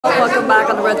Welcome back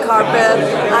on the red carpet.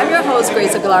 I'm your host,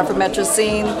 Grace Aguilar from Metro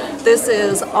Scene. This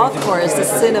is, of course, the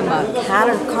cinema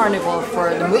carnival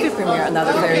for the movie premiere,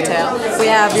 Another Fairy Tale. We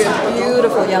have your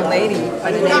beautiful young lady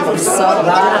by the name of Sohm.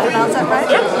 Did I pronounce that right?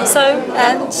 Yeah, Sohm.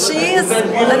 And she is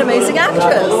an amazing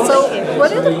actress. So,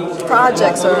 what are the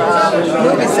projects or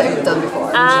movies that you've done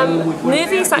before?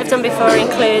 Movies that I've done before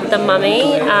include The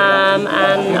Mummy, and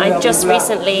I just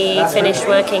recently finished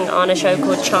working on a show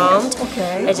called Charmed.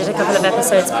 Okay. I did a couple of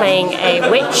episodes playing a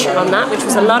witch on that, which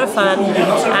was a lot of fun.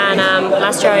 And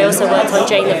last year I also worked on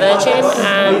Jane the Virgin,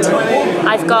 and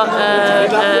I've got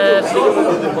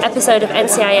an episode of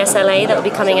NCIS LA that will be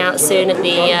coming out soon at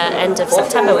the end of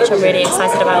September, which I'm really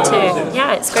excited about too.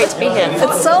 Yeah, it's great to be here.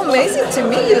 It's so amazing to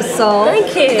meet you, Sohm.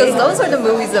 Thank you. Because those are the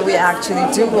movies that we actually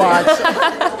do watch.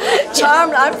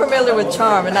 Charmed, I'm familiar with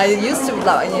Charmed, and I used to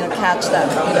catch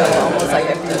that almost like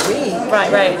every week.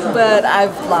 Right. But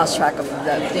I've lost track of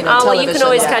that. Oh, television. well, you can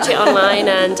always catch it online,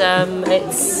 and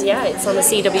it's on the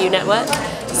CW network.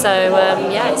 So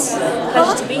it's a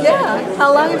pleasure to be here. Yeah.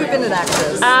 How long have you been an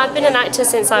actress? I've been an actor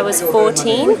since I was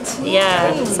 14.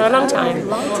 Yeah, so a long time.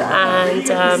 And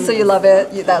so you love it?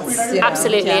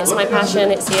 Absolutely, yeah. It's my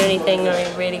passion. It's the only thing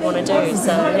I really want to do.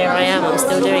 So here I am. I'm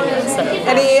still doing it. So.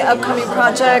 Any upcoming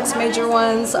projects, major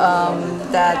ones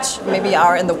that maybe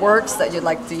are in the works that you'd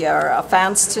like the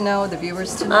fans to know, the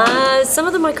viewers to know? Some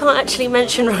of them I can't actually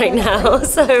mention right now.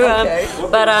 So,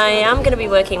 but I am going to be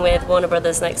working with Warner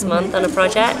Brothers next month on a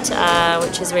project,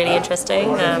 which is really interesting.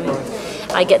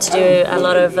 I get to do a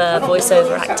lot of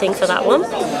voiceover acting for that one,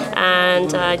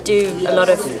 and I do a lot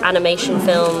of animation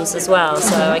films as well,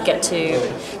 so I get to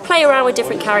play around with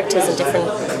different characters and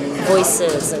different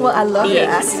voices and Well, I love your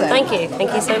accent.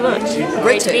 Thank you so much.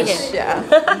 Great to be here. Yeah.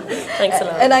 Thanks a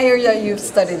lot. And I hear that you've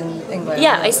studied in England.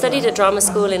 Yeah, I studied at drama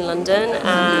school in London.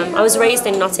 I was raised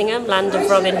in Nottingham, land of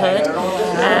Robin Hood,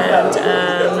 and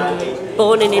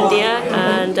born in India,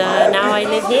 and now I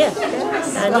live here.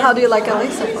 And how do you like LA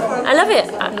so far? I love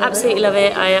it. I absolutely love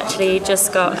it. I actually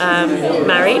just got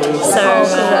married, so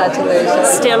congratulations.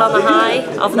 Still on the high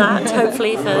of that,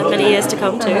 hopefully for many years to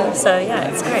come too. So yeah,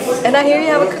 it's great. And I hear you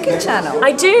have a cooking channel.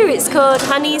 I do. It's called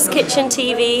Honey's Kitchen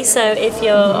TV. So if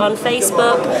you're on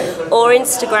Facebook or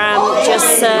Instagram, just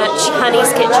search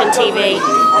Honey's Kitchen TV,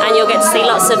 and you'll get to see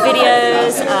lots of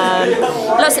videos,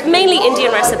 mainly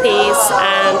Indian recipes,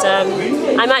 and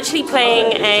I'm actually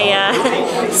playing a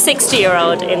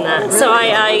 60-year-old in that. So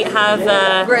I have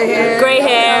grey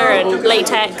hair and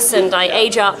latex, and I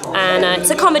age up, and it's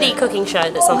a comedy cooking show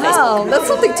that's on Facebook. Wow, that's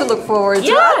something to look forward to.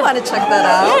 Yeah. I want to check that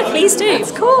out. Yeah, please do.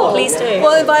 It's cool. Please do.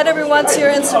 Well, invite everyone to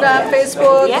your Instagram,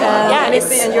 Facebook,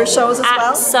 and your shows as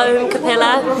well. At Sohm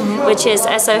Kapila, which is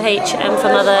SOHM for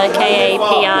mother,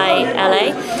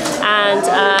 KAPILA, and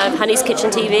Honey's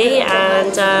Kitchen TV,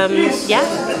 and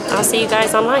I'll see you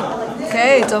guys online.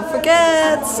 Okay, don't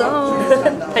forget. So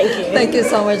Thank you. Thank you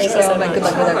so much. Thank you so much. Good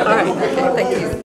luck with everything. All right. Okay, thank you.